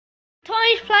time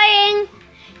he's playing,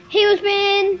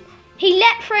 he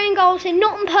let 3 in goals in,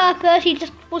 not on purpose, he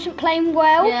just wasn't playing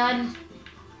well. Yeah, I just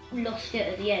lost it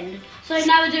at the end. So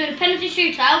now we're doing a penalty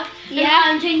shootout, and now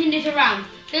I'm changing this around.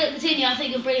 Continue, I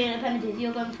think you're brilliant at penalties.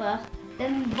 You're going first,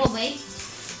 then Bobby,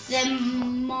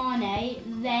 then Mane,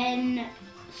 then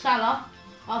Salah.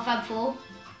 I've had 4.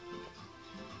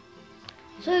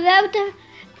 So they'll do.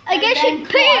 I guess you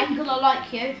put it because I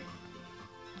like you.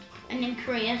 And then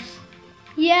Chris.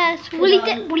 Yes. Will he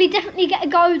definitely get a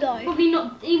go though? Probably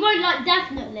not. He won't like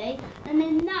definitely. And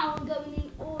then now I'm going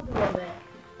in order of it.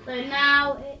 So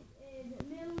now it is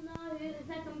Milner, who's the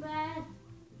second best.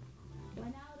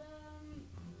 Wijnaldum.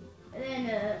 And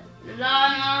then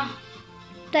Lana.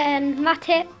 Then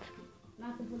Matip.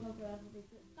 Matip will not go after this.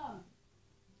 It's done.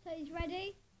 So he's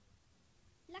ready.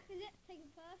 Lacazette taking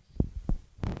first.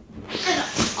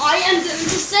 I am going to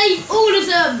save all of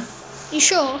them. You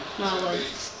sure? No, I won't.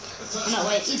 No,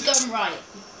 wait, he's going right.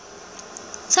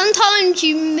 Sometimes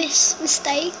you miss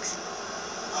mistakes.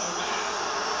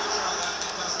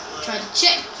 Try to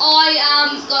check. I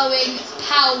am going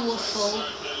powerful.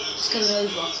 It's going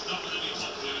over.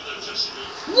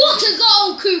 What a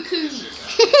goal, Cuckoo!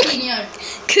 Coutinho.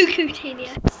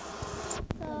 Coutinho.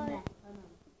 So,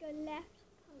 go left,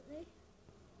 apparently.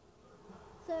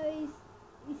 So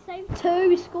he's saved 2,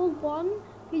 he scored 1.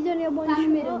 He's only had 1 shot.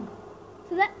 Middle.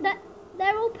 So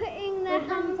they're all putting their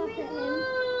hands up at him.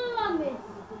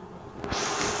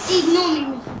 Ignore me,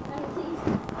 Mr. Penalties.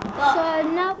 So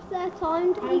now it's their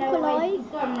time to equalise. He's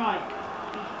going right.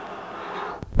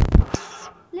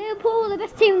 Liverpool, the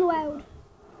best team in the world.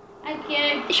 Thank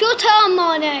you. It's your turn,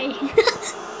 Mane.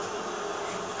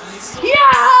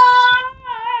 Yeah!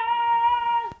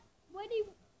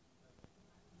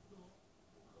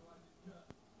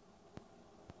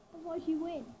 Otherwise you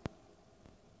win.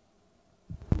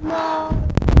 No.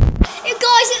 Hey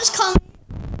guys, it was coming.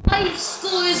 My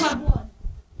scores have won.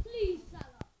 Please,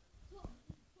 Salah. Top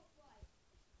right.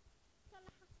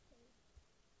 Salah has to.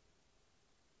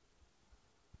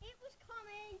 It was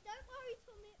coming. Don't worry,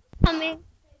 Tommy. It was coming.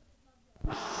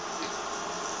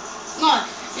 No.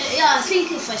 Yeah, I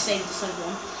think if I save this, I've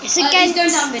won. It's against. He's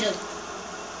going down middle.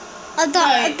 I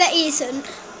bet he isn't.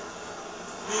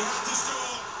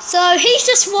 So he's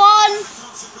just won.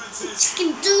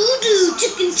 Chicken doo-doo,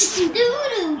 chicken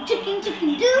doo-doo, chicken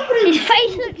doo-doo. His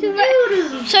face looks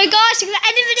red. So guys, we're going to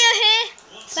end the video here.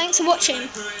 Thanks for watching.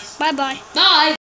 Bye bye. Bye.